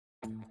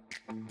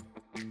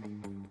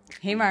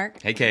Hey,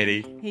 Mark. Hey,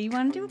 Katie. Hey, you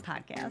want to do a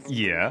podcast?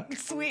 Yeah.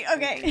 Sweet.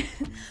 Okay.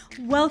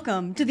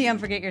 Welcome to the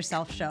Unforget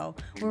Yourself show,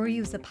 where we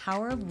use the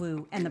power of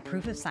woo and the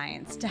proof of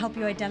science to help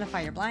you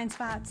identify your blind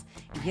spots,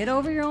 get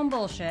over your own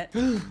bullshit,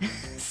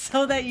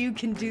 so that you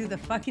can do the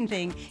fucking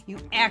thing you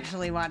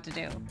actually want to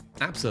do.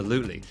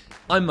 Absolutely.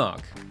 I'm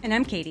Mark. And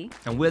I'm Katie.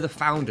 And we're the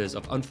founders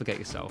of Unforget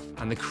Yourself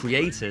and the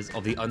creators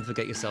of the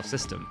Unforget Yourself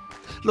system.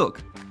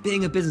 Look,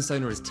 being a business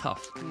owner is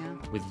tough. Yeah.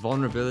 With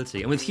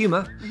vulnerability and with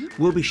humor,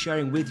 we'll be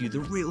sharing with you the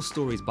real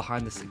stories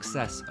behind the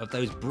success of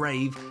those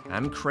brave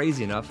and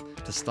crazy enough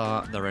to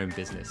start their own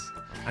business.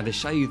 And to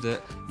show you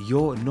that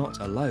you're not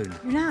alone.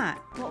 You're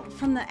not. Well,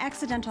 from the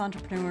accidental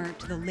entrepreneur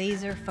to the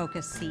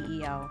laser-focused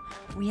CEO,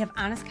 we have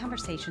honest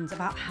conversations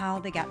about how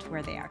they got to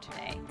where they are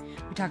today.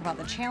 We talk about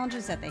the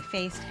challenges that they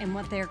faced and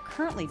what they're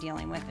currently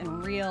dealing with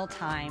in real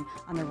time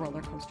on their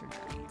roller coaster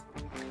journey.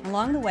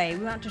 Along the way,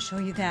 we want to show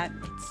you that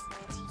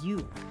it's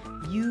you.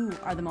 You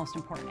are the most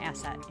important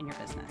asset in your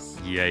business.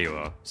 Yeah, you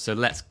are. So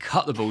let's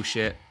cut the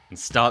bullshit and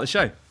start the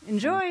show.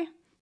 Enjoy.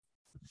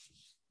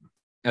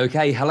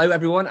 Okay, hello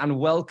everyone and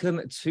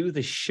welcome to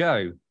the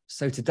show.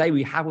 So today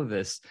we have with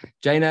us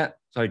Jana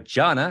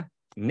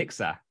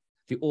Niksa,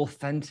 the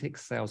authentic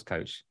sales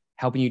coach,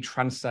 helping you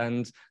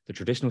transcend the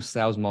traditional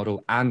sales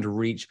model and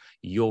reach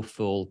your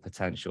full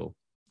potential.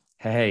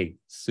 Hey,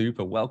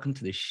 super, welcome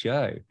to the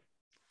show.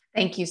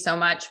 Thank you so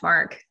much,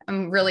 Mark.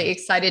 I'm really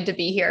excited to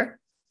be here.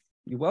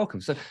 You're welcome.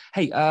 So,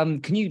 hey,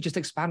 can you just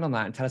expand on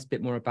that and tell us a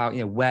bit more about,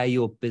 where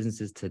your business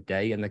is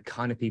today and the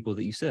kind of people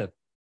that you serve?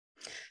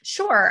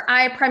 Sure.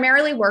 I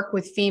primarily work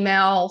with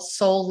female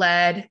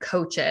soul-led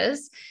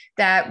coaches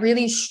that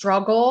really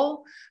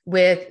struggle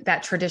with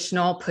that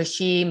traditional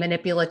pushy,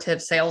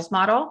 manipulative sales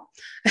model.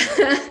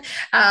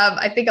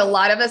 I think a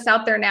lot of us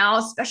out there now,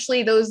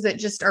 especially those that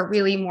just are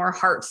really more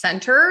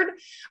heart-centered,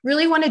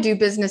 really want to do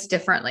business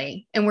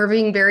differently. And we're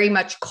being very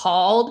much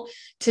called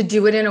to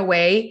do it in a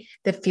way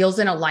that feels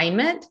in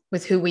alignment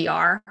with who we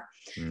are.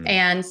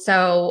 And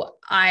so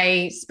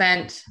I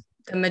spent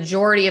the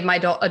majority of my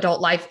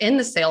adult life in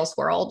the sales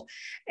world.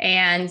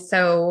 And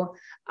so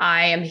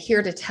I am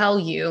here to tell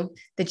you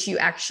that you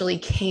actually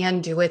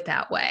can do it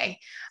that way.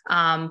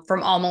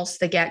 From almost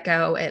the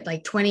get-go at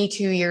like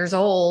 22 years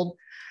old,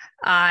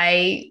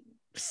 I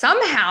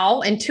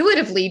somehow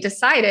intuitively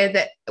decided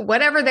that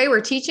whatever they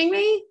were teaching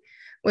me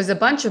was a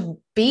bunch of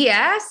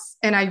BS,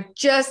 and I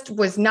just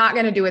was not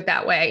going to do it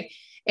that way.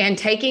 And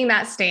taking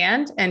that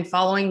stand and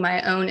following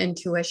my own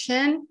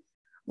intuition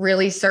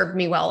really served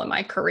me well in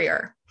my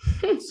career.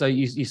 So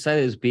you said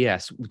it was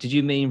BS. Did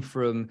you mean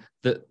from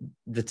the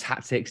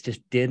tactics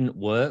just didn't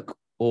work,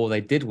 or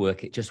they did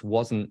work, it just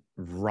wasn't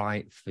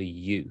right for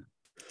you?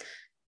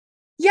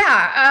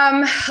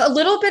 Yeah, a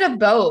little bit of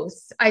both.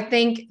 I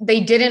think they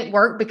didn't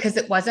work because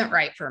it wasn't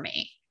right for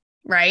me,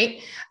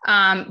 right?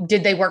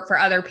 Did they work for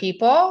other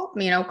people,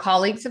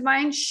 colleagues of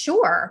mine?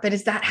 Sure. But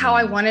is that how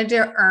I wanted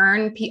to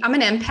earn? I'm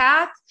an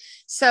empath.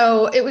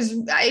 So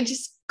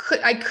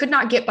I could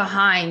not get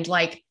behind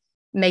like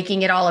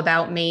making it all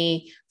about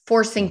me,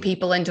 forcing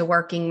people into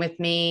working with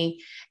me.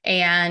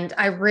 And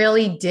I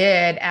really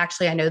did.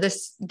 Actually, I know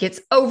this gets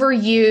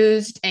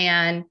overused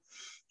and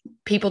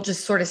people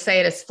just sort of say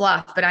it as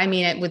fluff, but I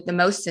mean it with the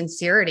most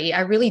sincerity.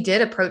 I really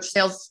did approach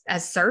sales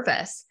as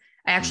service.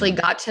 I actually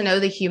got to know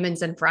the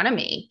humans in front of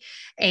me,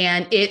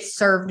 and it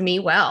served me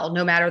well,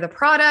 no matter the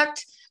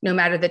product, no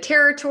matter the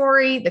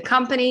territory, the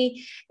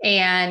company.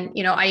 And,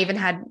 I even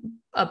had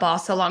a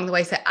boss along the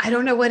way say, I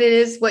don't know what it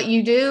is, what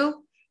you do.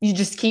 You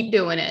just keep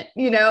doing it,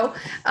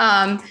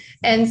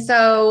 And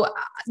so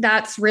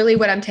that's really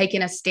what I'm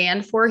taking a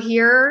stand for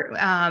here,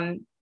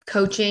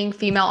 coaching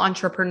female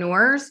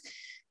entrepreneurs,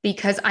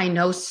 because I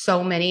know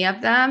so many of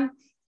them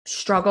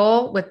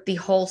struggle with the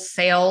whole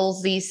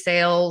salesy,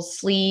 sales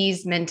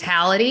sleaze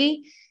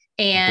mentality.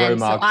 And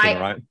bro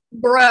marketing, right?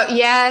 Bro,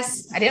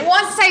 yes. I didn't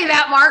want to say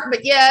that, Mark,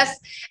 but yes.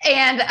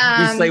 And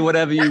you say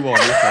whatever you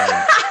want.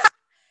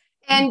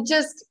 And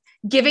just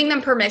giving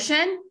them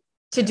permission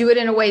to do it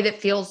in a way that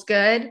feels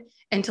good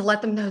and to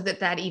let them know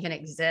that even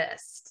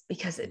exists,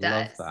 because it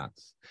does. Love that.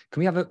 Can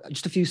we have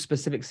just a few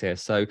specifics here?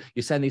 So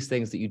you're saying these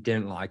things that you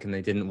didn't like and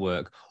they didn't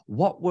work.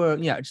 What were,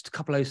 just a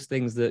couple of those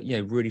things that,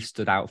 really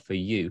stood out for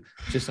you,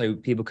 just so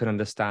people can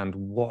understand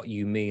what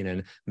you mean.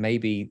 And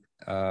maybe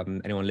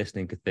anyone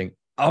listening could think,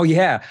 oh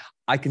yeah,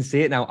 I can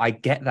see it now. I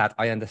get that.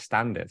 I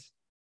understand it.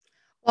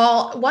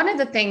 Well, one of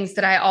the things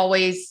that I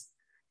always,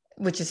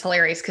 which is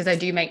hilarious because I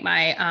do make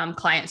my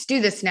clients do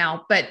this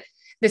now, but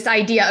this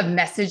idea of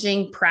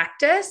messaging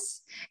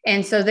practice.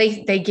 And so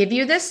they give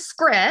you this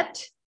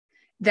script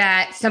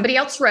that somebody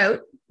else wrote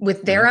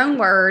with their own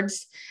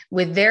words,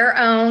 with their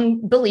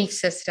own belief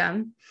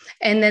system.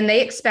 And then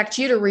they expect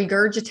you to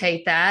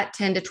regurgitate that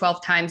 10 to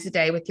 12 times a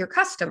day with your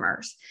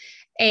customers.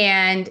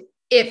 And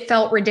it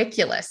felt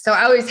ridiculous. So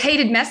I always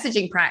hated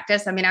messaging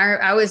practice. I mean,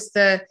 I was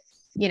the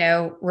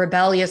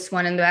rebellious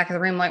one in the back of the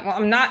room, like, well,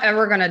 I'm not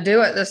ever going to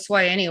do it this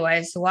way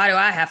anyway. So why do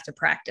I have to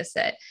practice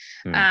it?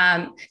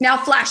 Now,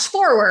 flash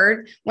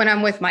forward when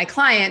I'm with my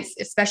clients,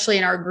 especially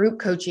in our group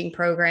coaching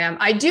program,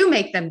 I do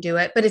make them do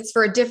it, but it's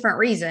for a different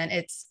reason.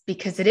 It's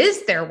because it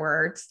is their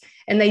words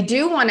and they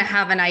do want to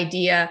have an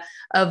idea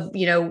of,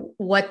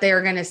 what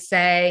they're going to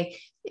say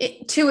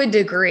to a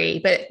degree,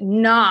 but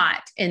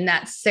not in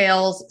that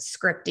sales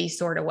scripty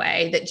sort of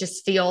way that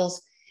just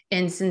feels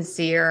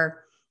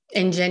insincere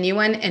and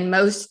genuine. And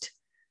most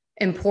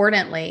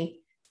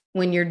importantly,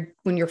 when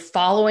you're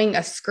following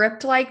a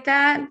script like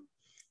that,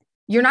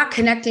 you're not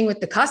connecting with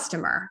the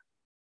customer.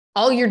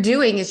 All you're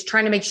doing is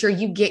trying to make sure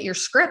you get your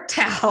script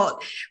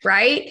out,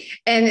 right?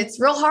 And it's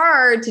real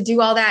hard to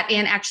do all that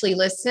and actually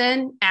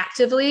listen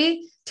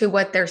actively to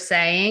what they're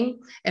saying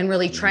and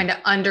really trying to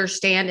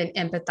understand and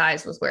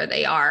empathize with where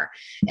they are.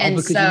 And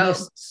because so you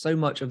miss so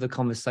much of the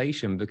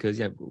conversation because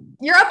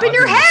you're up in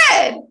your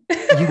head.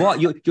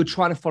 you're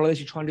trying to follow this,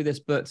 you're trying to do this,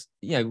 but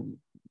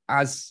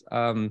as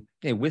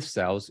with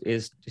sales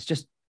it's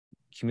just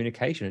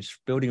communication, it's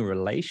building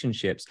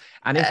relationships.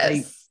 And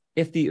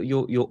if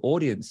your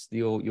audience,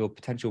 your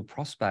potential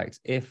prospect,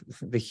 if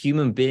the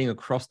human being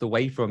across the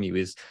way from you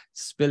is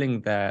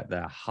spilling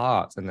their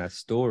heart and their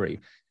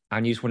story,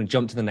 and you just want to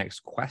jump to the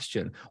next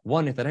question,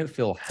 one, if they don't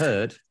feel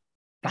heard,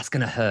 that's going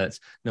to hurt.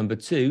 Number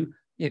two,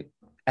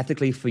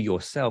 ethically for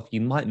yourself,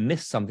 you might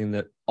miss something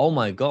that, oh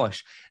my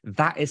gosh,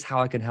 that is how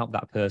I can help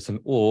that person,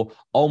 or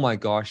oh my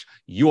gosh,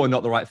 you are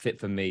not the right fit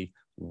for me.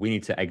 We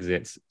need to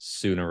exit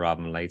sooner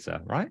rather than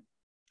later, right?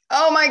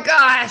 Oh my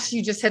gosh,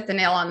 you just hit the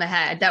nail on the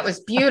head. That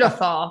was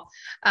beautiful.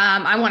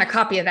 I want a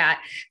copy of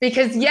that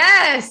because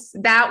yes,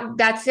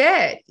 that's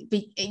it.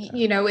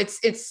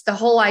 It's the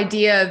whole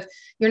idea of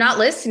you're not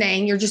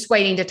listening, you're just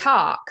waiting to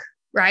talk,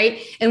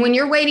 right? And when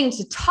you're waiting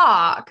to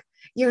talk,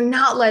 you're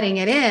not letting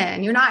it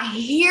in. You're not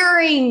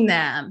hearing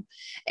them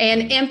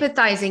and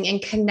empathizing and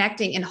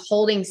connecting and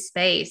holding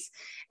space.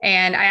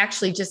 And I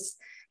actually just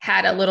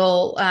had a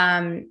little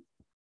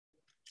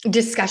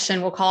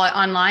discussion, we'll call it,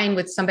 online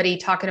with somebody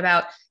talking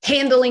about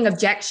handling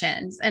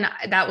objections. And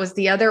that was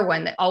the other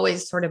one that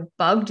always sort of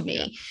bugged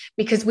me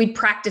because we'd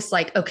practice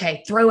like,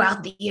 okay, throw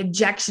out the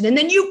objection and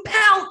then you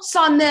pounce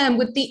on them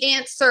with the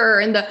answer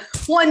and the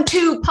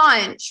 1-2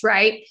 punch,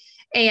 right?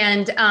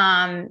 And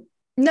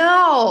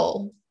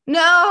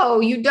no,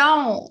 you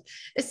don't.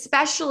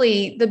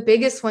 Especially the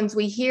biggest ones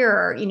we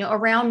hear,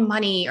 around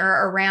money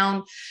or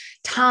around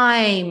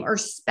time or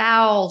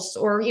spouse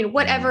or,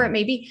 whatever it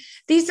may be.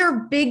 These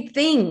are big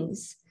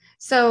things.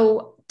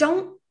 So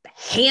don't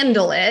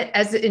handle it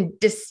as in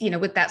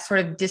with that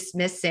sort of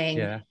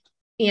dismissing,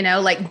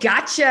 like,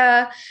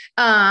 gotcha.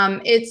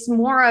 It's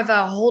more of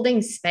a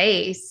holding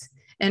space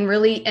and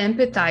really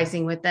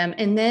empathizing with them.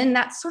 And then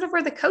that's sort of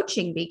where the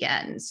coaching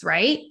begins.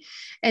 Right.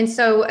 And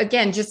so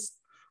again,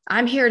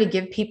 I'm here to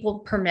give people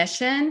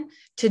permission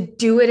to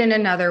do it in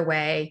another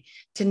way,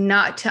 to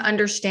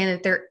understand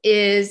that there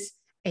is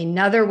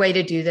another way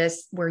to do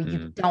this where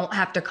you don't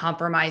have to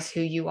compromise who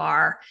you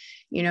are.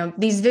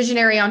 These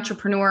visionary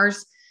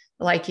entrepreneurs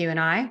like you and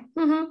I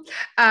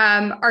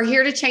are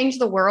here to change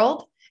the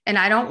world. And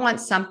I don't want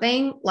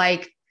something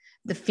like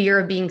the fear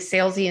of being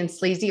salesy and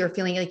sleazy or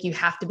feeling like you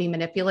have to be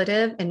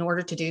manipulative in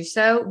order to do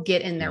so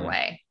get in their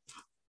way.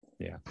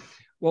 Yeah.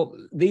 Well,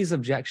 these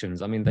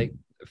objections, I mean,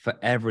 for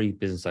every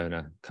business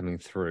owner coming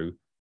through,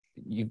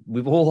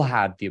 we've all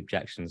had the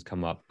objections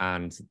come up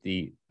and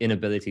the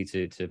inability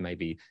to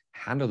maybe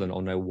handle them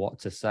or know what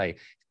to say.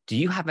 Do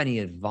you have any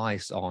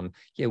advice on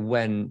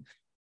when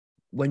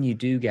you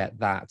do get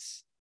that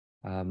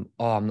I'm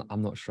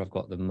not sure I've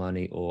got the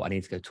money, or I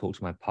need to go talk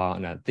to my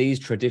partner, these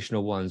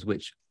traditional ones,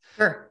 which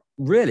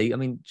really, I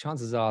mean,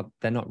 chances are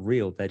they're not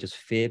real, they're just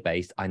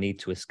fear-based. I need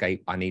to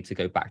escape, I need to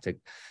go back to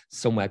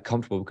somewhere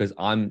comfortable because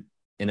I'm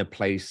in a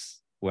place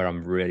where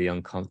I'm really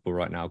uncomfortable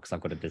right now because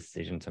I've got a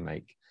decision to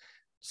make.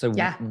 So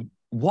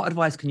what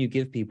advice can you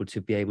give people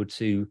to be able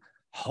to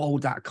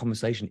hold that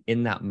conversation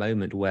in that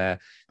moment where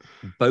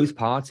both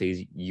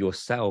parties,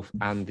 yourself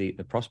and the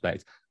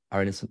prospect,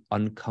 are in an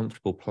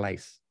uncomfortable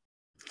place?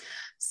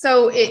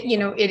 So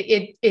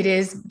it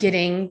is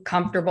getting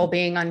comfortable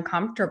being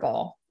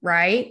uncomfortable,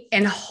 right?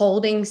 And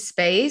holding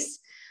space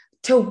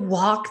to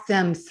walk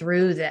them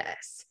through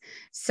this.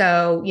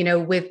 So,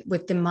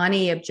 with the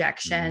money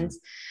objections,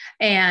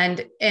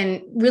 and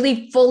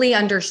really fully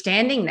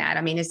understanding that.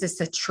 I mean, is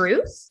this a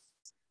truth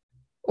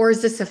or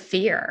is this a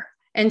fear?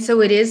 And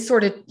so it is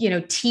sort of,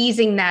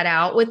 teasing that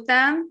out with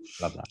them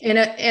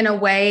in a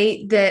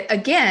way that,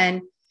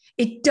 again,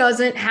 it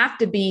doesn't have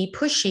to be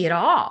pushy at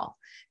all,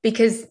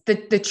 because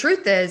the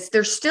truth is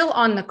they're still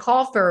on the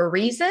call for a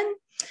reason.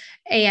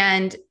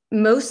 And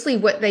mostly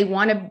what they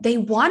want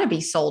to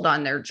be sold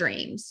on their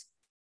dreams.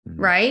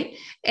 Right.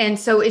 And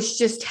so it's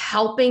just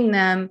helping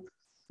them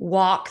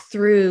walk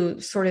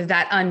through sort of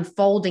that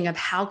unfolding of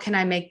how can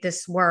I make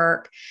this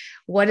work?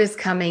 What is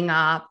coming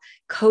up?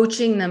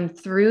 Coaching them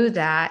through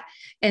that.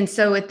 And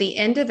so at the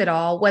end of it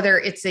all, whether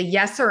it's a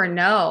yes or a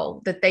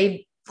no that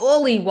they've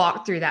fully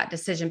walk through that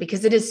decision,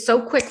 because it is so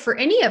quick for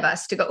any of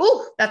us to go,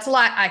 oh, that's a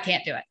lot, I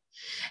can't do it.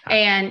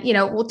 And,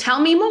 well,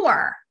 tell me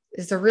more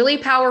is a really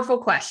powerful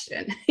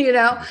question,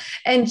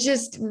 and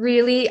just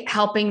really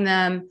helping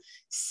them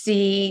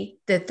see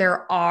that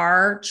there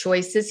are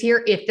choices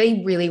here if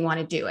they really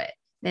want to do it.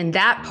 And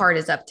that part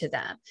is up to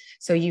them.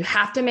 So you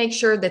have to make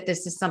sure that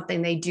this is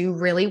something they do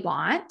really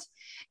want.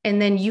 And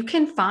then you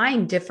can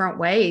find different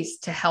ways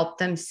to help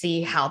them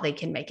see how they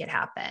can make it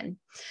happen.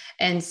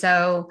 And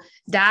so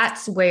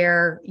that's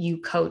where you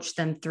coach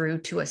them through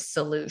to a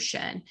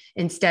solution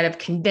instead of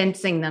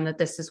convincing them that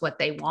this is what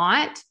they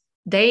want.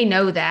 They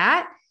know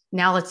that.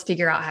 Now let's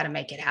figure out how to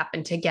make it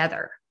happen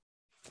together.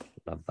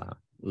 Love that.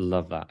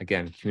 Love that.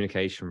 Again,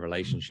 communication,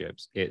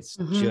 relationships, it's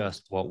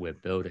just what we're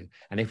building.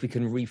 And if we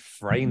can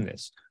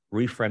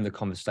reframe the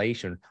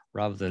conversation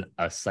rather than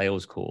a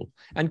sales call,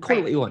 and call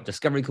it what you want,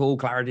 discovery call,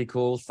 clarity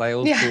call,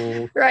 sales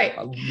call, right.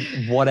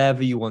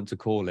 Whatever you want to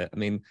call it. I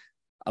mean,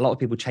 a lot of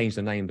people change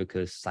the name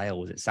because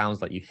sales, it sounds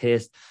like, you hear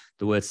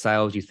the word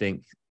sales, you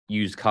think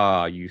used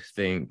car, you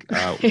think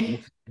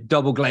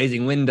double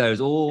glazing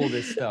windows, all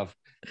this stuff.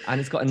 And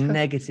it's got a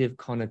negative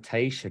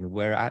connotation,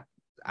 where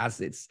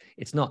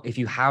it's not. If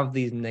you have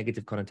these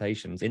negative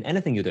connotations in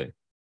anything you do,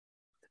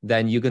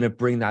 then you're going to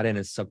bring that in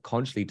and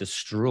subconsciously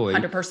destroy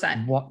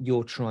 100% what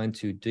you're trying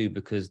to do,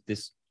 because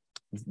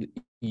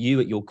you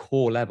at your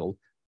core level,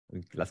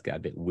 let's get a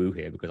bit woo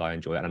here because I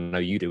enjoy it, and I know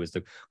you do, as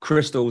the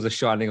crystals are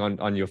shining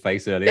on your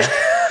face earlier.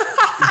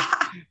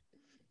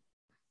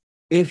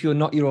 If you're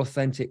not your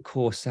authentic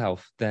core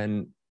self,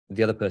 then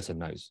the other person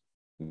knows.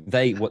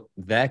 Their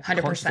 100%.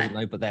 conscious doesn't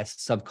know, but their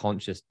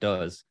subconscious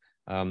does.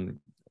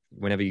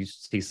 Whenever you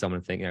see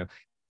someone, think,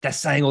 they're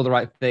saying all the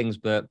right things,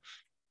 but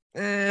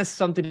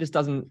something just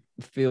doesn't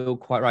feel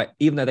quite right,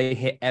 even though they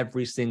hit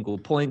every single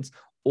point,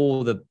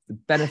 all the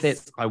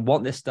benefits. I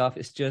want this stuff.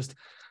 It's just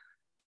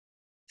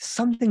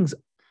something's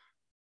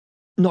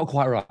not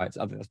quite right. I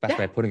think that's the best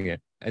way of putting it.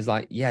 It's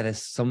like,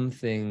 there's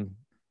something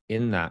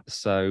in that.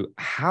 So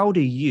how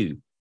do you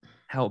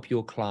help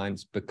your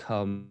clients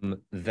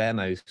become their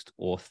most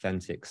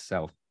authentic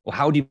self? Or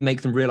how do you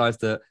make them realize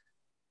that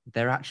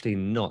they're actually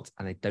not,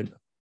 and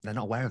they're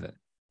not aware of it?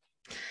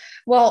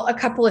 Well, a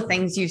couple of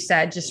things you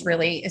said just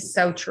really is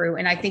so true.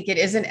 And I think it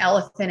is an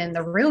elephant in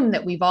the room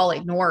that we've all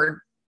ignored.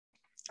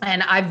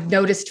 And I've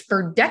noticed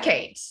for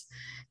decades.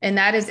 And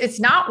that is, it's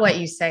not what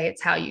you say,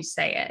 it's how you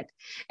say it.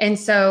 And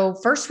so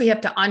first we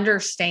have to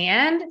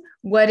understand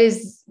what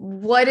is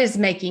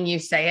making you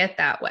say it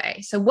that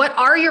way. So what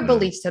are your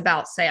beliefs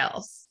about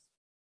sales,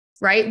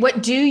 right?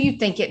 What do you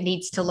think it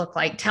needs to look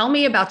like? Tell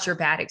me about your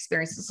bad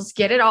experiences. Let's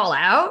get it all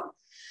out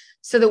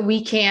so that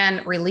we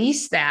can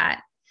release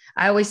that.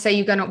 I always say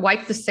you're going to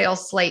wipe the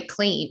sales slate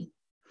clean,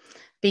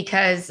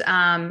 because,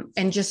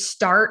 and just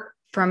start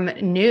from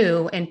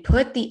new and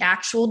put the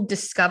actual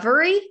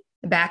discovery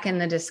back in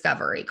the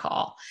discovery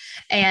call.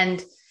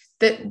 And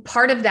the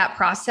part of that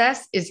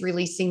process is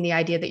releasing the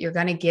idea that you're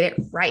going to get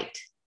it right.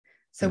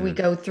 So we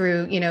go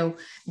through,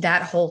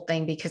 that whole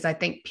thing, because I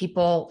think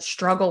people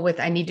struggle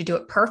with, I need to do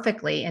it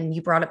perfectly. And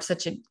you brought up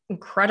such an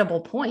incredible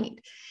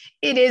point.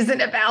 It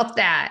isn't about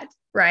that,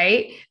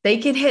 right? They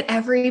can hit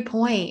every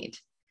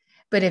point,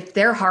 but if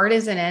their heart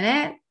isn't in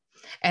it,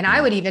 and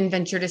I would even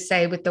venture to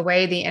say, with the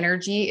way the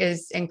energy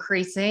is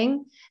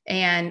increasing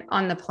and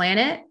on the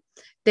planet,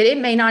 that it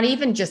may not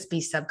even just be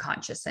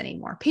subconscious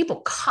anymore. People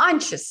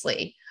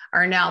consciously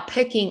are now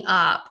picking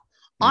up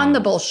on the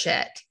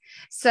bullshit.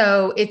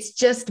 So it's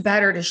just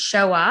better to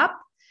show up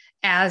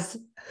as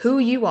who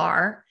you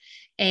are.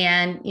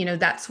 And,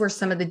 that's where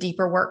some of the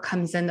deeper work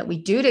comes in that we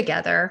do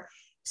together,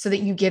 so that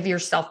you give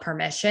yourself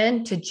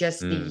permission to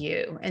just be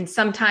you. And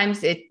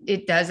sometimes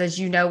it does, as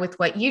you know, with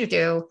what you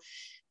do,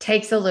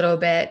 takes a little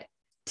bit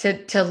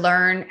to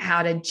learn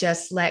how to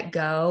just let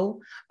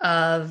go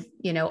of,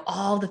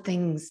 all the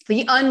things,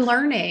 the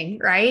unlearning,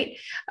 right?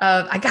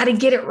 Of, I got to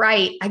get it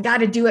right. I got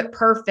to do it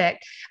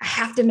perfect. I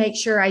have to make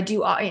sure I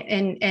do all,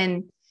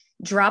 and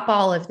drop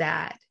all of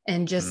that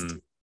and just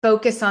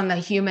focus on the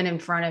human in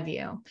front of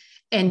you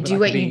and do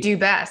what you do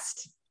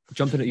best.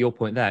 Jumping at your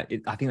point there,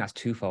 I think that's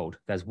twofold.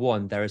 There's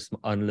one, there is some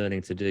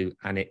unlearning to do,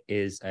 and it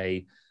is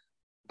a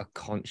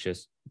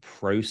conscious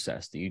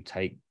process that you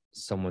take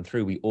someone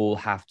through. We all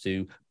have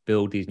to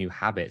build these new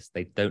habits.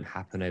 They don't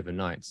happen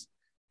overnight.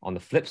 On the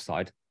flip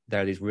side,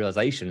 there are these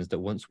realizations that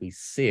once we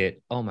see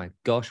it, oh my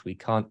gosh, we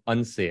can't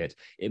unsee it.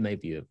 It may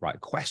be the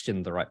right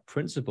question, the right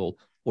principle,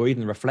 or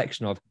even the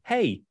reflection of,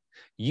 hey,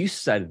 you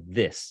said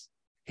this.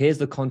 Here's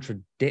the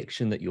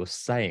contradiction that you're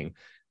saying.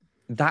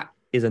 That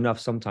is enough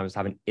sometimes to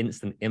have an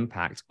instant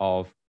impact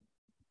of,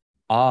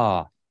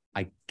 I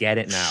get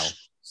it now.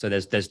 So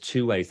there's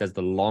two ways. There's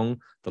the long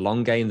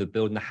game, the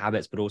building the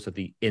habits, but also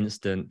the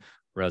instant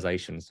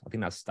realizations. I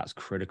think that's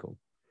critical.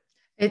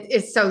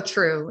 It's so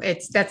true.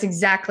 That's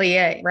exactly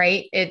it,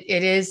 right?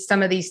 It is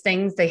some of these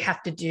things they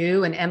have to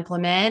do and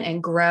implement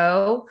and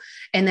grow.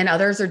 And then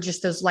others are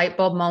just those light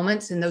bulb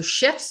moments and those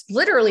shifts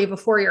literally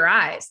before your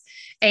eyes.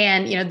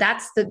 And,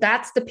 that's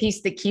the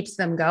piece that keeps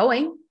them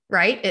going,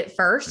 right? At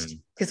first,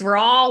 because we're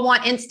all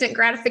want instant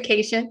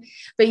gratification.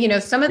 But, you know,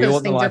 some of We those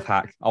want the things life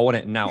hack. I want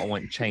it now. I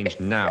want it changed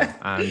now.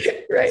 And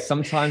right.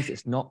 sometimes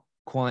it's not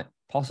quite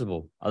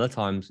possible. Other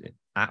times it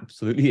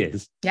absolutely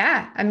is.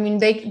 Yeah. I mean,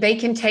 they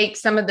can take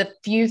some of the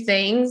few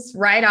things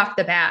right off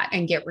the bat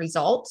and get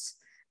results.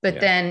 But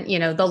then, you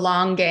know, the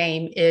long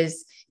game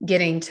is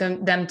getting to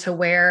them to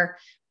where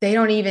they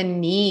don't even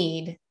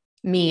need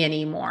me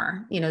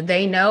anymore. You know,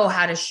 they know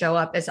how to show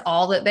up as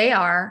all that they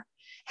are,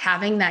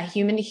 having that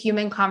human to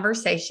human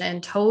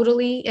conversation,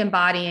 totally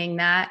embodying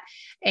that.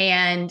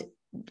 And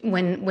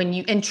when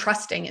you, and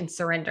trusting and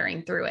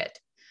surrendering through it,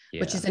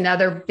 which is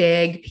another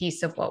big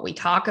piece of what we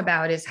talk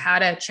about, is how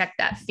to check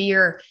that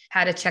fear,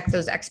 how to check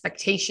those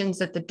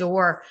expectations at the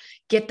door,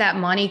 get that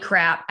money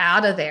crap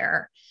out of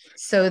there.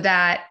 So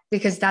that,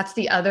 because that's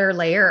the other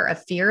layer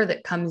of fear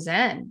that comes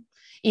in.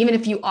 Even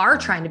if you are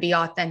trying to be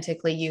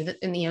authentically you,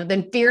 and, you know,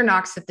 then fear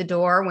knocks at the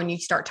door when you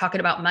start talking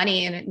about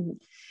money, and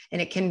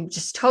it can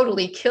just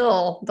totally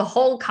kill the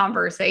whole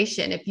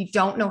conversation if you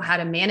don't know how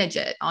to manage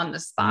it on the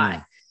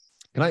spot.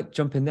 Can I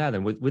jump in there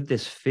then with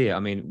this fear?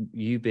 I mean,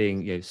 you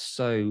being, you know,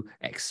 so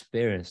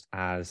experienced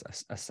as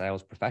a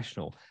sales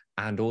professional,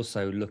 and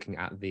also looking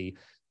at the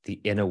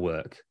inner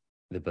work,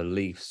 the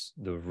beliefs,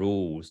 the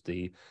rules,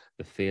 the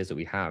fears that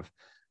we have.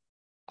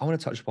 I want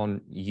to touch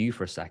upon you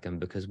for a second,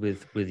 because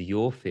with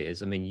your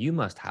fears, I mean, you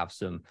must have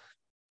some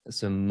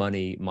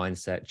money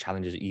mindset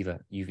challenges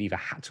you've either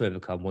had to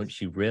overcome once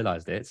you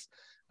realized it,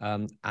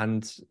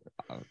 and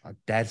I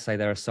dare to say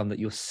there are some that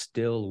you're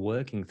still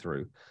working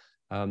through.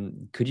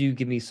 Could you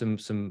give me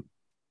some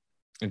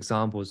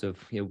examples of,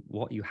 you know,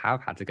 what you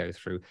have had to go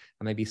through,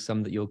 and maybe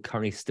some that you're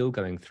currently still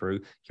going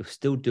through? You're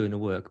still doing the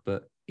work,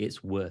 but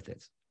it's worth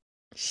it.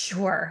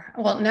 Sure.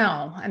 Well,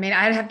 no, I mean,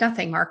 I have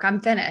nothing, Mark. I'm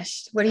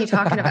finished. What are you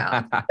talking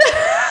about?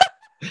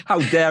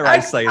 How dare I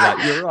say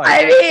that? You're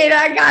right. I mean,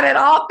 I got it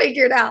all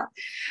figured out.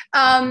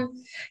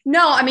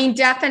 No, I mean,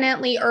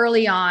 definitely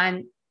early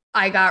on,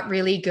 I got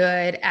really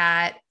good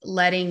at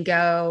letting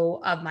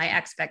go of my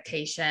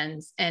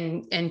expectations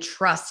and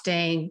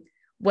trusting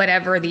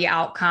whatever the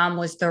outcome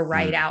was the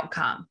right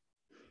outcome,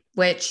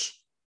 which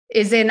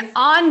is an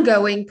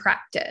ongoing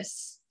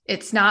practice.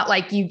 It's not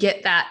like you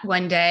get that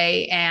one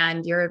day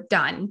and you're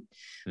done.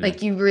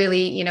 Like, you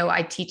really, you know,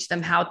 I teach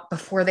them how,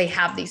 before they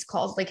have these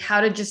calls, like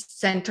how to just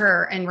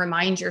center and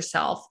remind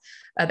yourself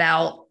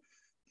about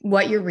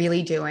what you're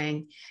really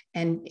doing,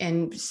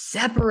 and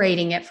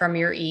separating it from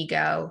your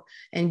ego,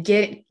 and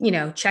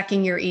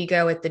checking your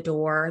ego at the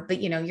door.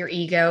 But, you know, your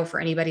ego, for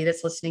anybody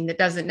that's listening that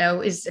doesn't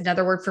know, is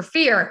another word for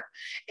fear.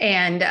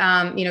 And,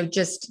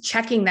 just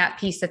checking that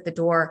piece at the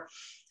door.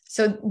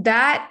 So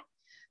that,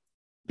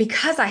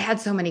 because I had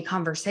so many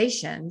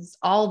conversations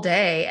all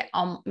day,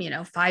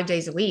 5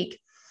 days a week,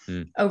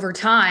 over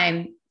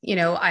time, you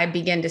know, I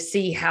began to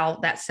see how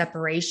that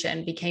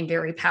separation became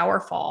very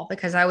powerful,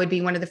 because I would be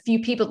one of the few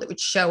people that would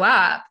show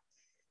up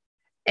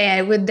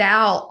and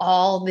without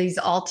all these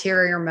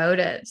ulterior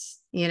motives,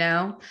 you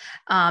know.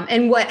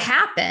 And what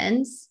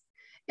happens,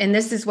 and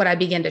this is what I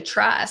began to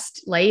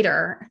trust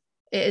later,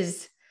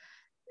 is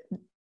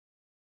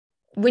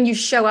when you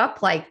show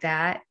up like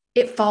that,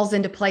 it falls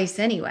into place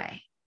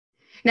anyway.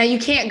 Now, you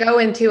can't go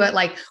into it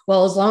like,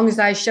 well, as long as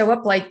I show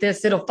up like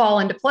this, it'll fall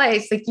into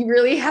place. Like, you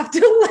really have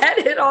to let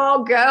it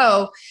all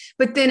go,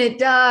 but then it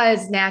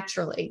does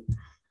naturally.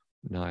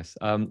 Nice.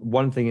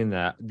 One thing in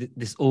there,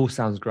 this all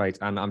sounds great.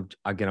 And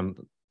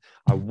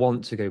I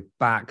want to go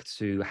back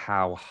to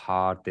how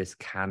hard this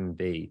can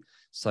be.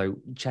 So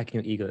checking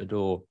your ego at the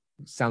door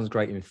sounds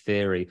great in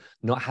theory.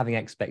 Not having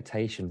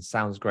expectations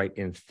sounds great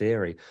in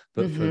theory.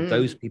 But for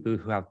those people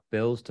who have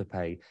bills to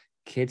pay,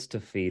 kids to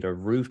feed, a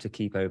roof to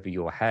keep over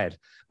your head,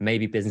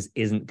 maybe business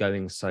isn't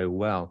going so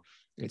well,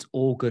 it's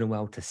all good and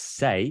well to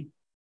say,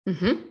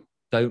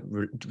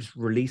 just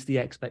release the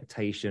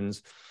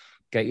expectations,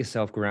 get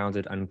yourself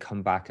grounded, and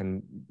come back,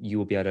 and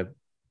you'll be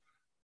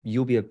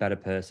a better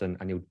person,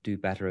 and you'll do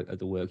better at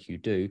the work you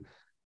do.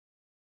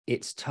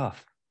 It's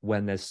tough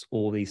when there's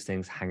all these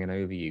things hanging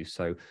over you.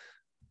 So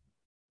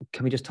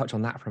can we just touch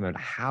on that for a moment?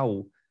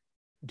 How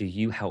do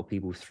you help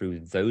people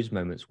through those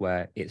moments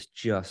where it's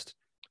just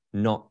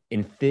not,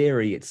 in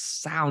theory, it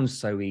sounds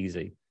so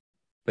easy,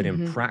 but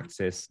in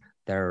practice,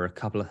 there are a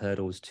couple of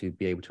hurdles to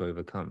be able to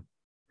overcome?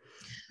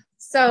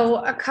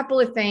 So a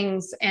couple of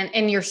things,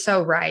 and you're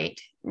so right.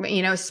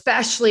 You know,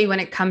 especially when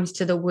it comes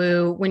to the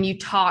woo, when you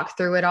talk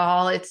through it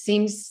all, it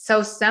seems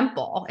so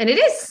simple, and it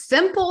is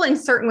simple in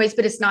certain ways,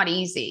 but it's not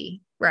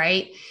easy.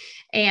 Right.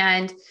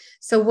 And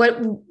so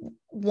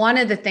one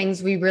of the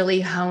things we really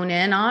hone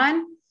in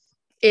on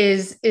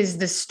is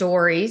the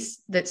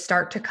stories that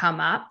start to come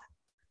up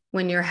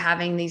when you're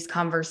having these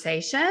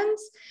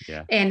conversations,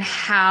 and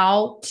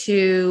how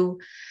to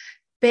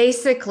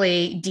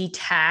basically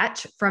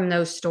detach from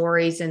those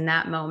stories in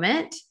that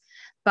moment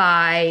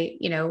by,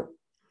 you know,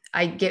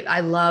 I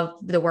love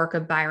the work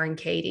of Byron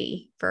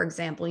Katie, for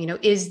example. You know,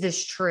 is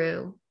this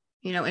true?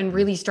 You know, and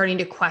really starting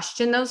to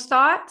question those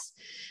thoughts,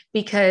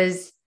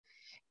 because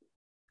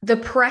the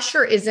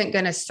pressure isn't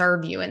going to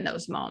serve you in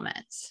those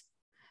moments.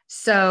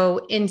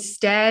 So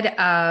instead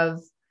of,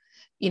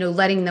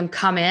 letting them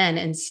come in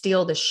and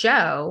steal the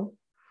show,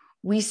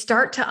 we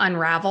start to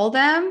unravel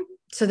them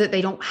so that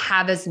they don't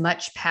have as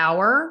much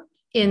power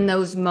in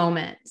those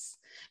moments.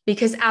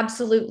 Because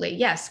absolutely,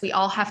 yes, we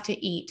all have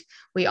to eat.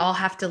 We all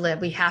have to live.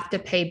 We have to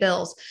pay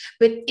bills.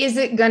 But is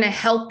it going to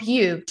help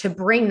you to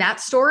bring that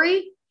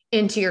story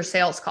into your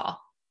sales call?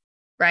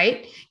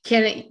 Right?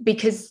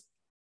 Because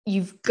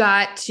you've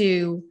got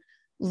to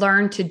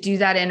learn to do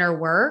that inner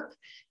work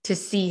to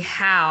see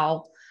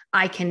how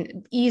I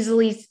can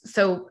easily.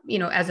 So,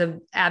 as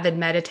an avid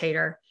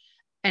meditator,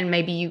 and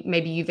maybe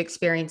you've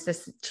experienced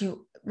this,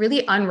 to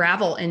really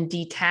unravel and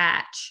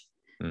detach.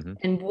 Mm-hmm.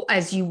 And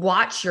as you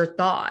watch your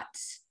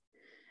thoughts,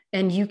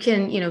 and you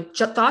can,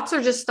 thoughts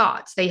are just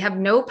thoughts. They have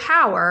no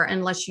power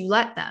unless you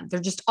let them.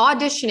 They're just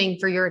auditioning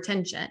for your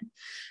attention.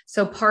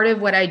 So part of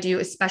what I do,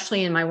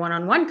 especially in my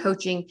one-on-one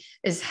coaching,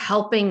 is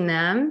helping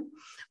them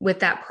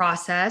with that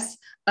process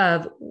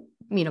of,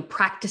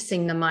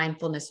 practicing the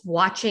mindfulness,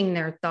 watching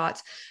their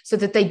thoughts so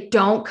that they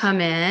don't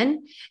come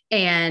in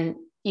and,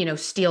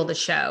 steal the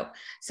show.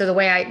 So the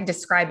way I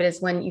describe it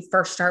is when you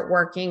first start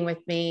working with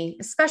me,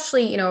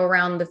 especially,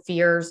 around the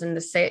fears and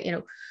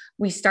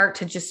we start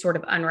to just sort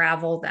of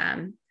unravel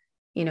them,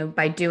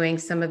 by doing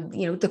some of,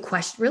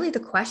 the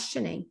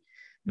questioning,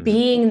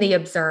 being the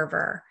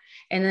observer.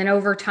 And then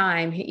over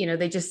time,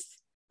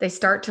 they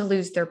start to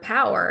lose their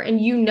power.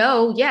 And,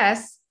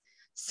 yes,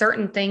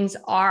 certain things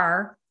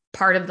are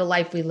part of the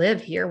life we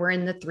live here. We're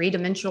in the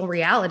 3-dimensional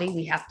reality.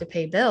 We have to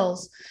pay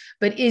bills.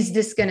 But is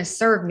this going to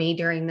serve me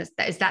during this?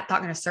 Is that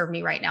thought going to serve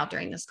me right now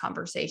during this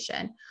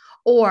conversation?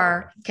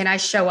 Or can I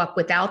show up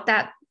without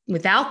that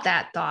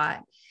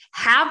thought,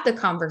 have the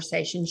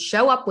conversation,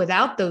 show up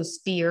without those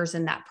fears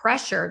and that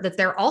pressure that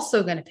they're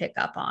also going to pick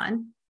up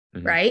on,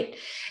 right?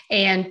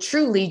 And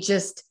truly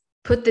just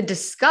put the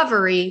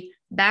discovery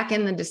back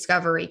in the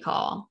discovery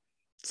call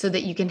so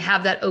that you can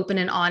have that open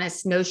and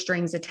honest, no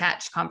strings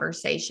attached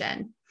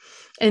conversation.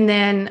 And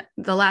then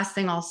the last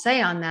thing I'll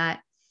say on that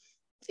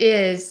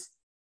is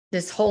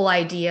this whole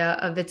idea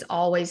of it's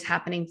always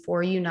happening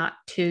for you, not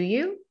to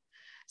you.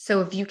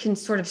 So if you can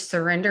sort of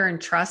surrender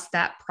and trust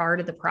that part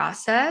of the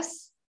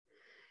process,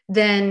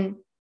 then,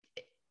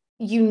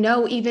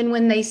 even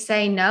when they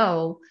say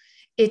no,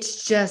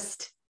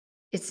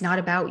 it's not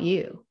about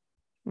you,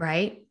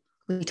 right?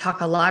 We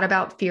talk a lot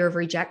about fear of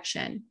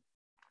rejection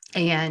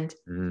and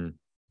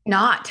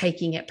not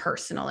taking it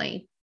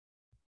personally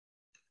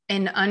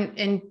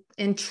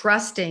and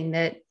trusting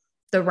that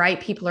the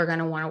right people are going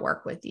to want to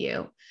work with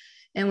you.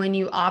 And when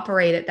you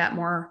operate at that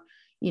more,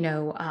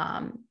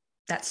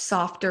 that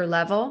softer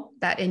level,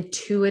 that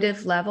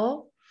intuitive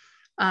level,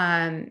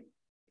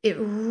 it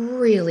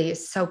really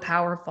is so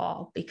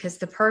powerful because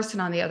the person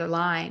on the other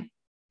line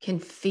can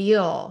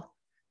feel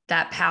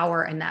that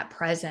power and that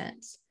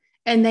presence,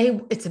 and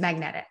it's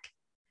magnetic.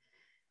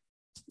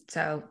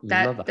 So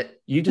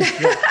You just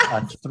did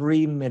a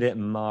 3-minute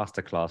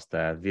masterclass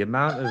there. The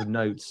amount of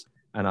notes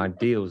and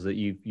ideals that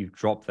you've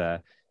dropped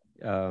there.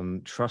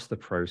 Trust the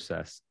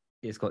process.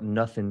 It's got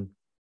nothing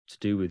to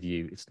do with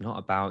you. It's not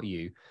about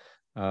you.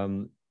 I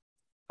want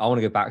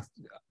to go back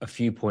a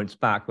few points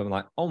back when I'm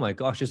like, oh my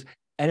gosh, just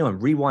anyone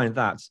rewind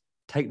that,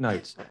 take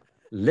notes,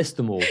 list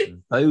them all.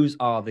 Those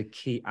are the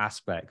key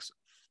aspects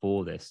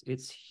for this.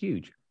 It's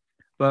huge.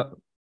 But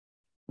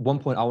one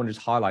point I want to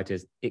just highlight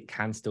is it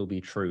can still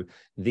be true.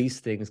 These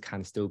things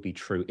can still be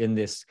true in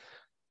this,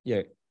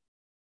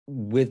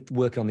 with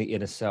working on the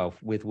inner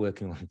self, with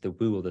working on the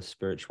woo or the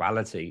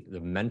spirituality, the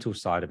mental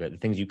side of it, the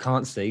things you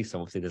can't see. So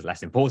obviously there's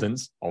less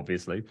importance,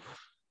 obviously.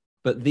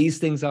 But these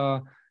things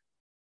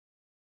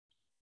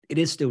it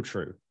is still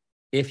true.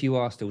 If you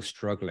are still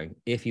struggling,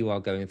 if you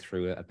are going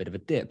through a bit of a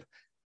dip,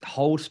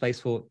 hold space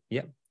for,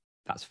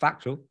 that's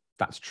factual,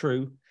 that's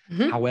true.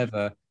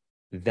 However,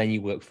 then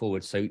you work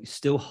forward. So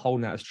still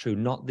holding that as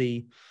true,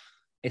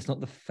 it's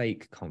not the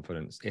fake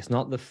confidence. It's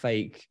not the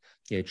fake,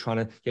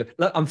 trying to,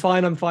 look, I'm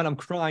fine, I'm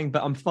crying,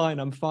 but I'm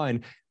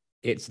fine.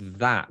 It's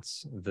that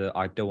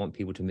I don't want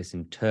people to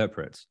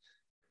misinterpret.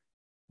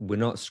 We're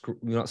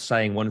not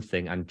saying one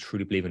thing and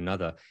truly believe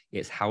another.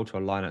 It's how to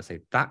align it and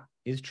say, that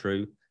is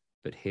true,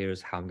 but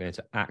here's how I'm going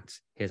to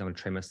act. Here's how I'm going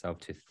to train myself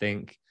to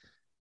think,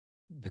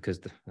 because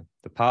the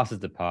past is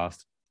the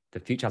past. The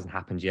future hasn't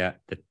happened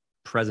yet. The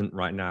present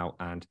right now.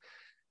 And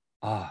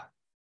are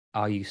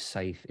you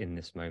safe in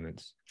this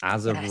moment?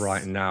 As of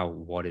right now,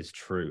 what is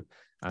true?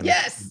 And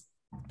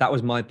that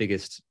was my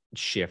biggest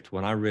shift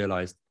when I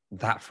realized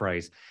that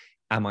phrase,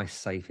 am I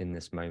safe in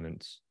this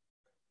moment?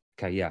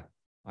 Okay, yeah,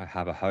 I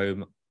have a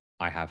home,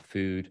 I have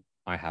food,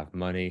 I have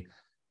money.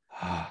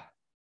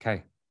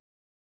 Okay.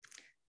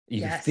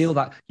 You can feel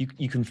that,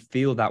 you can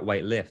feel that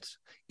weight lift,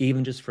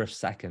 even just for a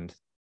second,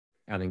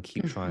 and then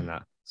keep trying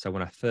that. So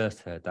when I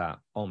first heard that,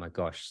 oh my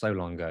gosh, so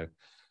long ago,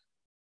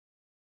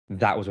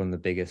 that was one of the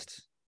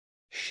biggest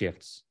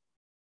shifts.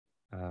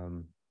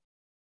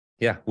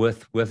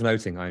 Worth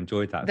noting. I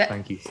enjoyed that.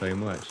 Thank you so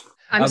much.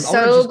 I'm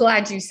so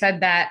glad you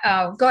said that.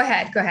 Oh, go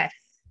ahead.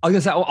 I was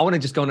gonna say, I want to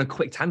just go on a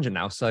quick tangent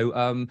now.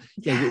 So,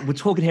 we're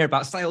talking here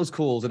about sales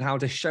calls and how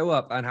to show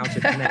up and how to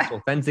connect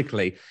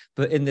authentically.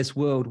 But in this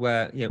world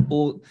where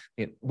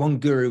one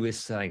guru is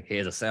saying,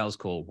 "Here's a sales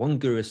call," one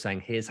guru is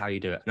saying, "Here's how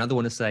you do it," another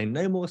one is saying,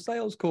 "No more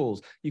sales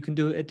calls. You can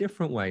do it a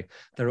different way."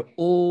 There are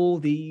all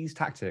these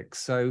tactics.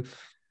 So,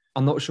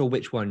 I'm not sure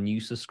which one you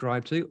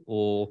subscribe to,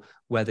 or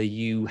whether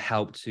you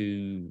help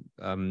to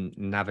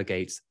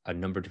navigate a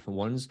number of different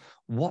ones.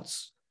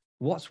 What's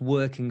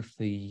working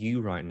for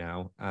you right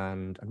now,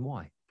 and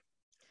why?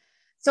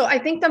 So I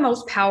think the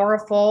most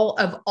powerful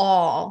of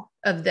all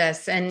of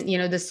this, and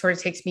this sort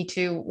of takes me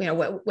to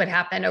what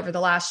happened over the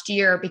last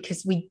year,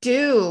 because we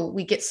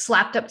get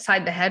slapped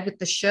upside the head with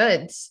the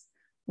shoulds,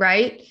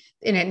 right?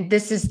 And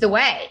this is the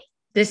way,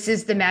 this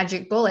is the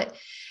magic bullet.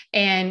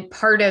 And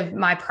part of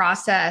my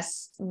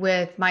process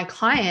with my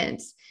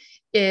clients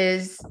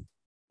is,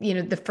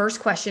 the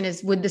first question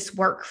is, would this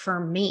work for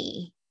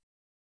me?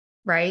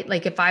 Right?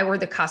 Like if I were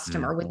the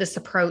customer, would this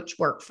approach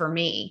work for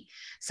me?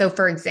 So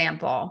for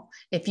example,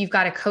 if you've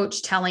got a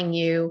coach telling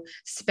you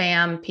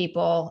spam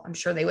people, I'm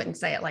sure they wouldn't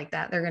say it like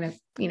that. They're going to,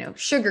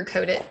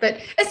 sugarcoat it,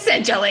 but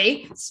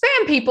essentially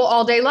spam people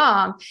all day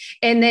long.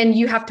 And then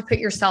you have to put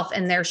yourself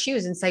in their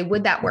shoes and say,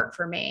 would that work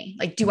for me?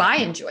 Like, do I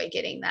enjoy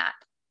getting that?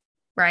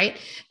 Right.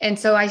 And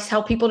so I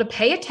tell people to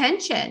pay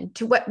attention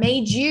to what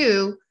made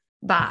you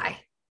buy.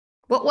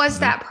 What was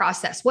that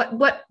process?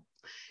 What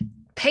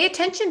pay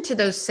attention to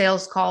those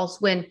sales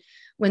calls when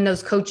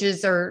those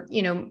coaches are,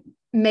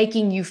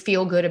 making you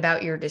feel good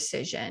about your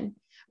decision.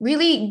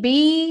 Really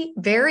be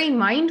very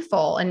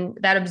mindful and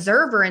that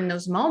observer in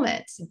those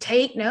moments.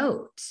 Take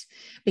notes,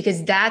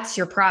 because that's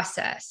your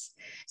process.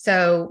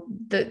 So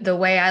the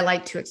way I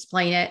like to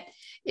explain it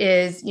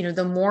is,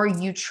 the more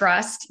you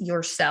trust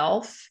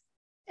yourself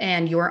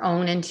and your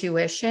own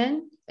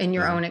intuition and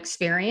your own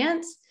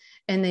experience,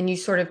 and then you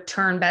sort of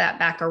turn that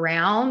back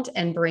around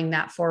and bring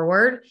that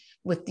forward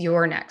with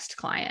your next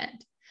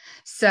client.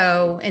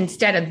 So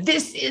instead of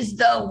this is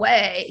the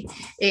way,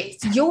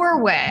 it's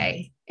your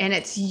way, and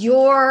it's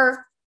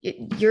you're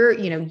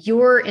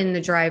in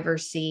the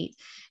driver's seat.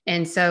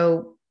 And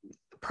so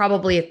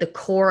probably at the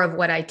core of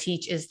what I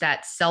teach is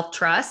that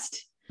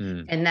self-trust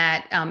and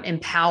that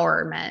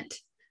empowerment,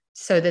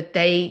 so that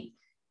they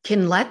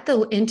can let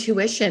the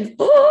intuition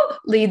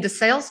lead the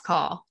sales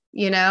call,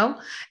 and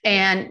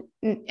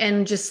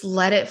just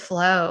let it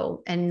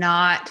flow and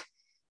not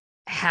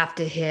have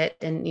to hit.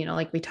 And,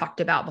 like we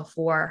talked about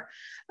before,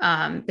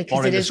 because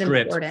follow it is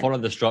important. Follow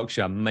the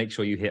structure, make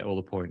sure you hit all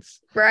the points.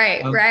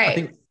 Right. I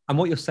think, and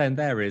what you're saying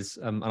there is,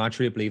 and I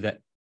truly believe that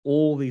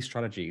all these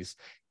strategies,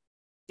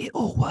 it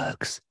all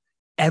works.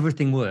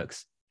 Everything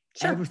works.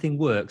 Sure. Everything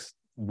works.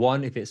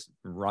 One, if it's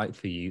right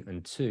for you,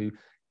 and two,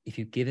 if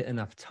you give it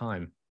enough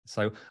time.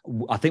 So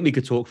I think we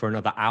could talk for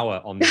another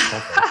hour on this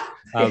topic.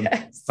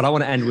 Yes. But I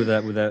want to end with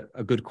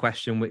a good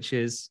question, which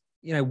is,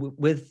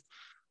 with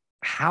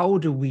how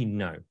do we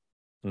know,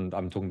 and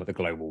I'm talking about the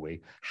global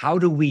we, how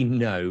do we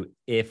know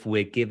if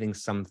we're giving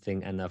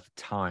something enough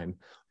time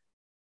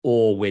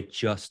or we're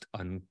just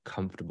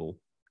uncomfortable?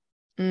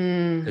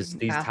 Because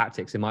these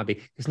tactics, it might be,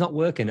 it's not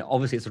working.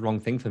 Obviously, it's the wrong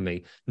thing for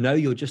me. No,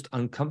 you're just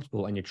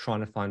uncomfortable and you're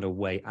trying to find a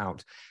way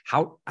out.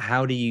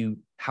 How do you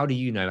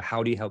know?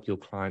 How do you help your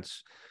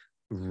clients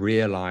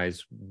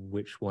realize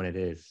which one it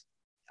is?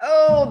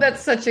 Oh,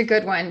 that's such a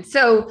good one.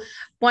 So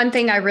one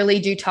thing I really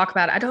do talk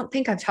about, I don't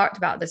think I've talked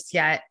about this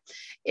yet,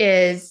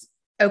 is,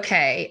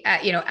 okay,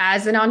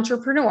 as an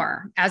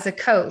entrepreneur, as a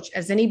coach,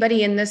 as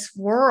anybody in this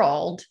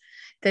world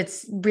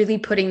that's really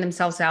putting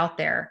themselves out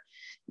there,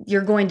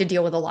 you're going to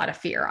deal with a lot of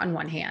fear on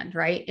one hand,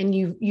 right? And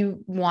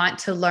you want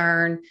to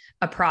learn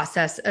a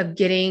process of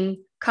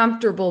getting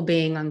comfortable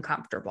being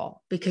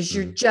uncomfortable, because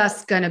you're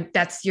just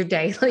that's your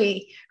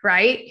daily,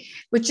 right?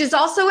 Which is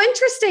also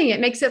interesting. It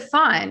makes it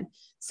fun.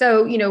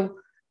 So,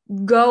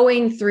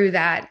 going through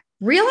that,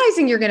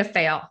 realizing you're going to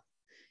fail,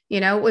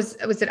 was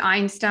it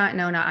Einstein?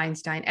 No, not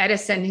Einstein,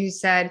 Edison, who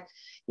said,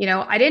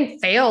 I didn't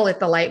fail at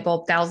the light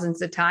bulb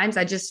thousands of times.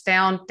 I just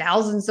found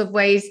thousands of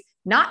ways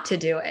not to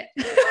do it.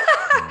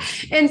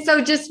 And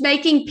so just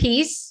making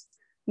peace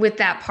with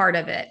that part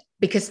of it,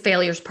 because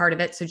failure is part of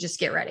it. So just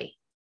get ready.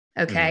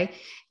 Okay.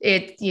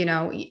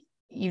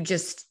 You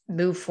just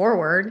move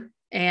forward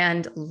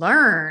and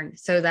learn.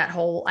 So that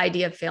whole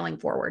idea of failing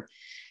forward.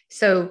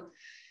 So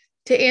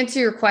to answer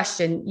your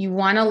question, you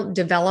want to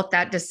develop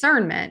that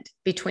discernment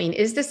between,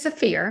 is this a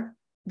fear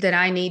that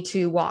I need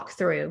to walk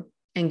through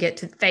and get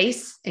to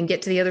face and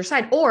get to the other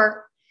side?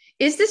 Or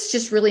is this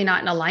just really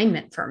not in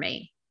alignment for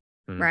me?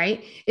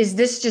 Right? Is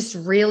this just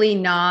really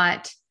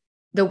not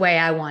the way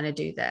I want to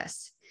do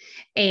this?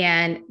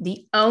 And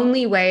the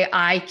only way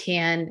I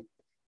can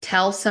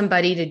tell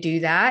somebody to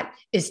do that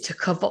is to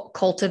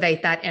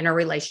cultivate that inner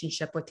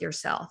relationship with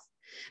yourself,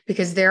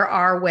 because there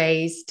are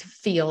ways to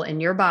feel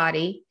in your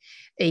body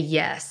a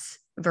yes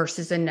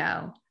versus a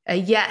no. A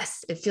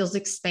yes, it feels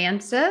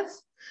expansive.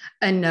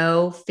 A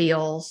no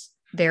feels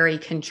very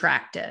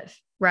contractive,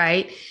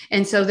 right?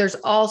 And so there's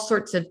all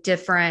sorts of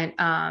different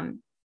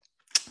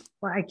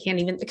well, I can't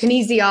even,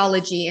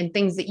 kinesiology and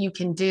things that you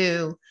can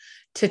do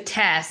to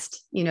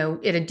test,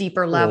 at a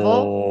deeper level.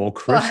 Oh,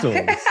 crystals.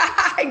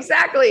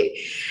 Exactly.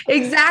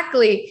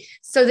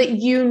 So that,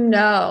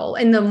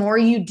 and the more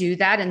you do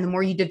that and the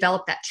more you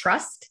develop that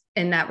trust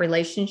in that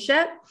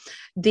relationship,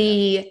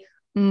 the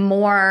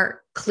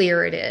more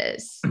clear it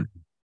is,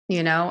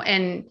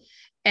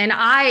 and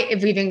I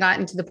have even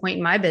gotten to the point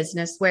in my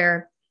business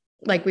where,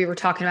 like we were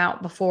talking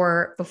about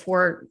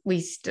before we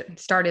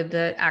started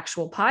the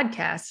actual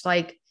podcast,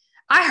 like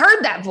I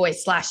heard that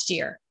voice last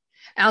year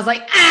and I was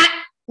like,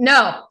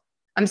 no,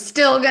 I'm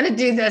still going to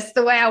do this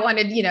the way I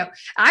wanted.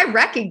 I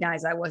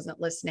recognize I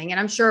wasn't listening, and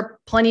I'm sure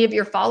plenty of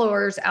your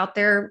followers out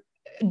there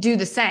do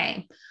the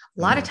same.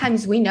 A lot of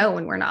times we know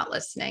when we're not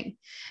listening.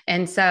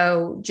 And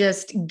so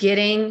just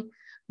getting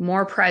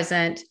more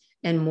present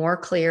and more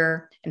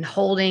clear and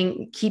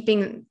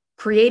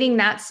creating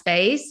that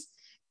space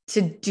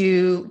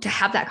to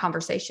have that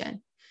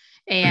conversation.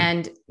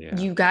 And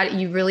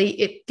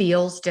it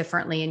feels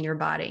differently in your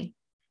body.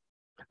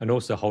 And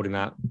also holding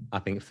that, I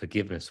think,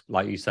 forgiveness,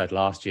 like you said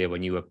last year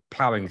when you were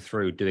plowing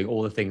through doing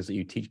all the things that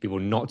you teach people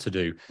not to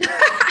do.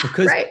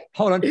 Because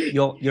hold on,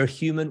 you're a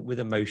human with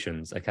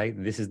emotions. Okay.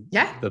 This is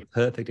the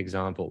perfect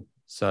example.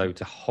 So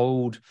to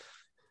hold,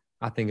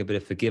 I think, a bit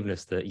of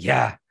forgiveness that,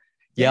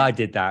 I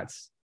did that.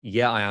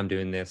 Yeah, I am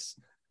doing this.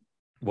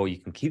 Well, you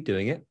can keep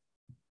doing it.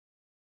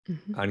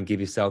 And give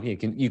yourself, you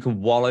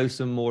can wallow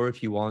some more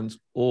if you want,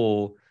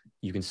 or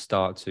you can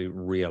start to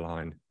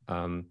realign.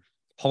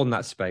 Holding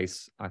that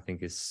space, I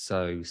think, is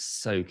so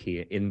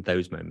key in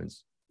those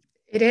moments.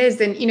 It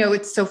is. And,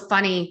 it's so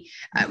funny.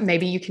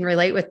 Maybe you can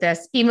relate with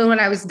this. Even when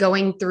I was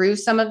going through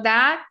some of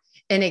that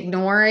and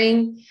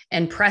ignoring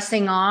and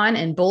pressing on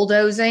and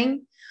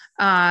bulldozing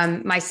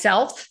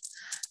myself,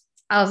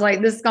 I was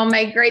like, this is going to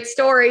make a great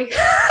story.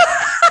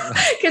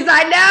 Because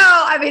I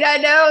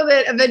know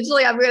that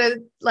eventually I'm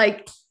going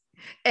to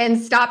and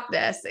stop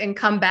this and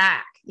come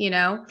back,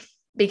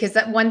 because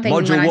that one thing.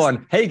 Module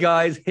 1. Hey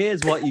guys,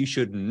 here's what you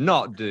should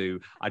not do.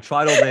 I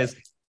tried all this,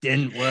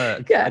 didn't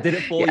work. I did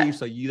it for you,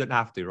 so you don't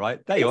have to,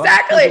 right? There you are.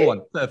 Module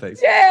 1.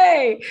 Perfect.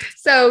 Yay.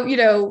 So,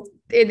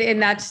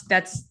 and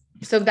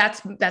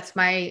that's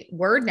my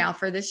word now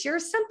for this year,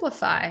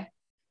 simplify.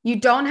 You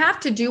don't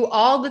have to do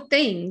all the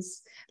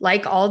things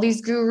like all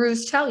these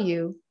gurus tell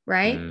you,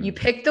 right? You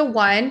pick the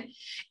one,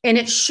 and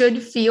it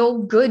should feel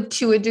good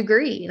to a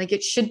degree. Like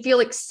it should feel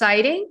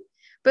exciting,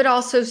 but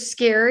also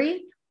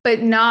scary,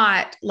 but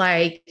not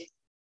like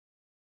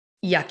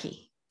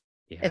yucky,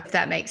 if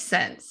that makes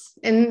sense.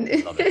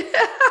 And Love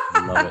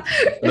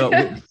it.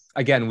 Look,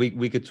 again,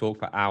 we could talk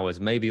for hours.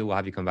 Maybe we'll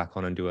have you come back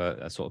on and do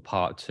a sort of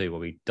part 2 where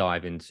we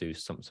dive into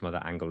some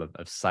other angle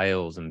of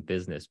sales and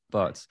business.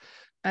 But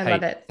I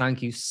love it.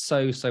 Thank you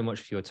so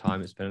much for your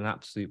time. It's been an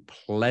absolute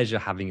pleasure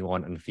having you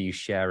on and for you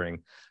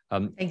sharing.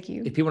 Thank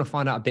you. If people want to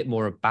find out a bit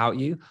more about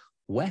you,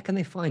 where can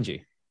they find you?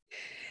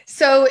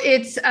 So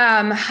it's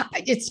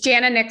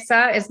Jana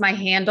Niksa is my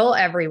handle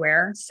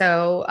everywhere.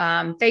 So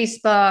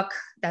Facebook,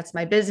 that's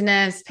my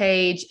business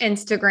page.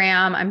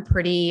 Instagram, I'm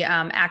pretty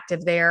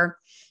active there.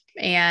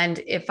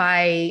 And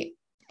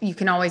you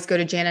can always go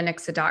to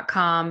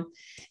jananixa.com.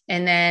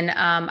 And then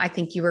I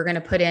think you were going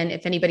to put in,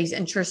 if anybody's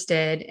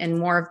interested in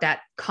more of that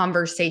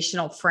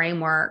conversational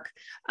framework,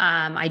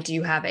 I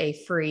do have a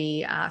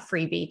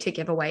freebie to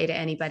give away to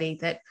anybody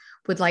that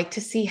would like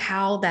to see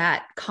how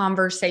that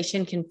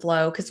conversation can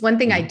flow. Because one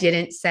thing I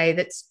didn't say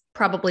that's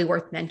probably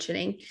worth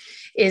mentioning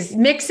is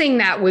mixing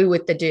that woo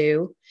with the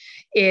do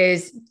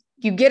is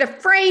you get a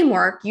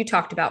framework. You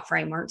talked about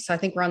framework. So I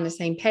think we're on the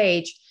same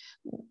page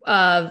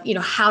of,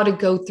 how to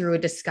go through a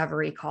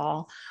discovery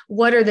call.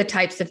 What are the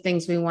types of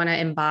things we want to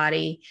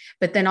embody?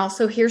 But then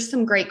also here's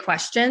some great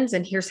questions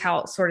and here's how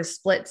it sort of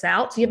splits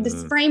out. So you have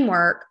this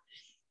framework,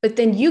 but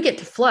then you get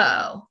to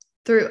flow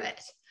through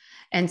it.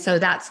 And so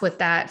that's what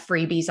that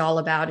freebie is all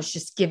about. It's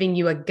just giving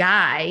you a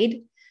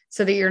guide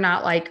so that you're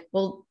not like,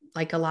 well,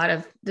 like a lot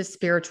of the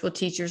spiritual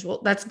teachers,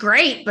 well, that's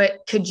great, but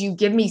could you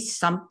give me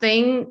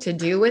something to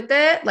do with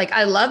it? Like,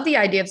 I love the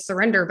idea of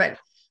surrender, but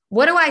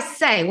what do I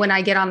say when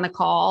I get on the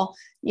call?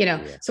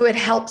 So it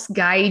helps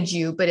guide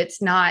you, but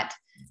it's not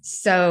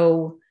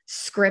so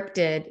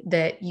scripted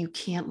that you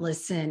can't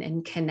listen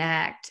and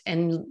connect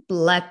and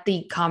let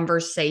the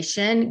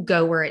conversation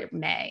go where it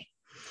may.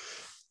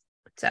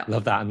 So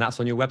love that. And that's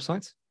on your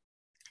website?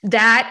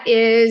 That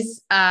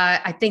is,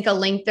 I think, a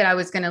link that I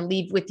was going to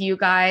leave with you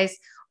guys,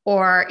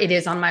 or it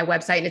is on my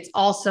website. It's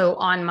also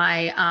on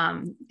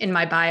my, in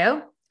my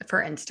bio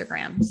for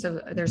Instagram.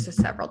 So there's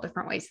several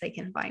different ways they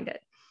can find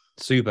it.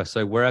 Super.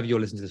 So wherever you're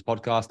listening to this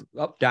podcast,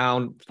 up,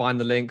 down, find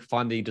the link,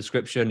 find the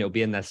description. It'll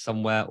be in there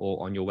somewhere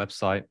or on your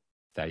website.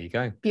 There you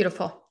go.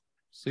 Beautiful.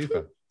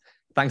 Super.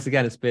 Thanks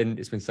again. It's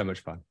been so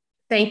much fun.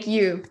 Thank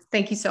you.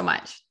 Thank you so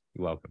much.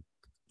 You're welcome.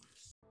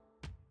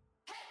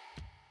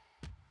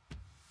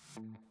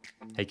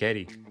 Hey,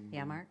 Katie.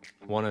 Yeah, Mark?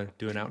 Want to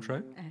do an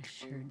outro? I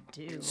sure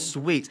do.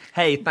 Sweet.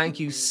 Hey, thank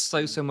you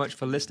so much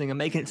for listening and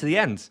making it to the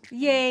end.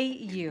 Yay,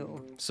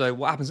 you. So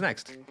what happens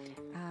next?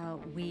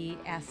 we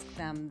ask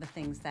them the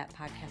things that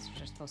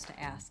podcasters are supposed to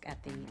ask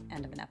at the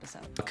end of an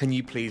episode. Can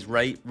you please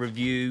rate,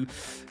 review,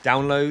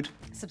 download?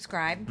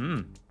 Subscribe.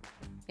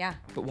 Yeah,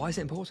 But why is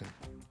it important?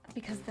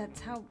 because that's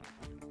how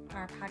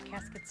our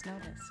podcast gets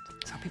noticed.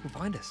 It's how people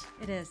find us.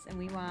 It is, and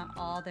we want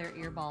all their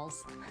earballs.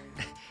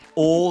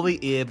 All the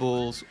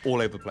earballs all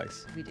over the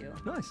place. We do.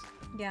 Nice.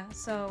 Yeah,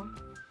 so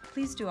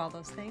please do all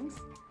those things.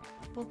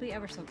 We'll be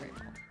ever so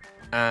grateful.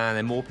 And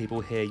then more people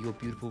hear your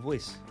beautiful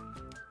voice.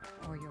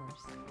 Or yours.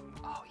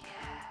 Oh,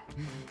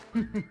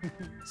 yeah.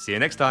 See you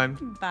next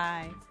time.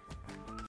 Bye.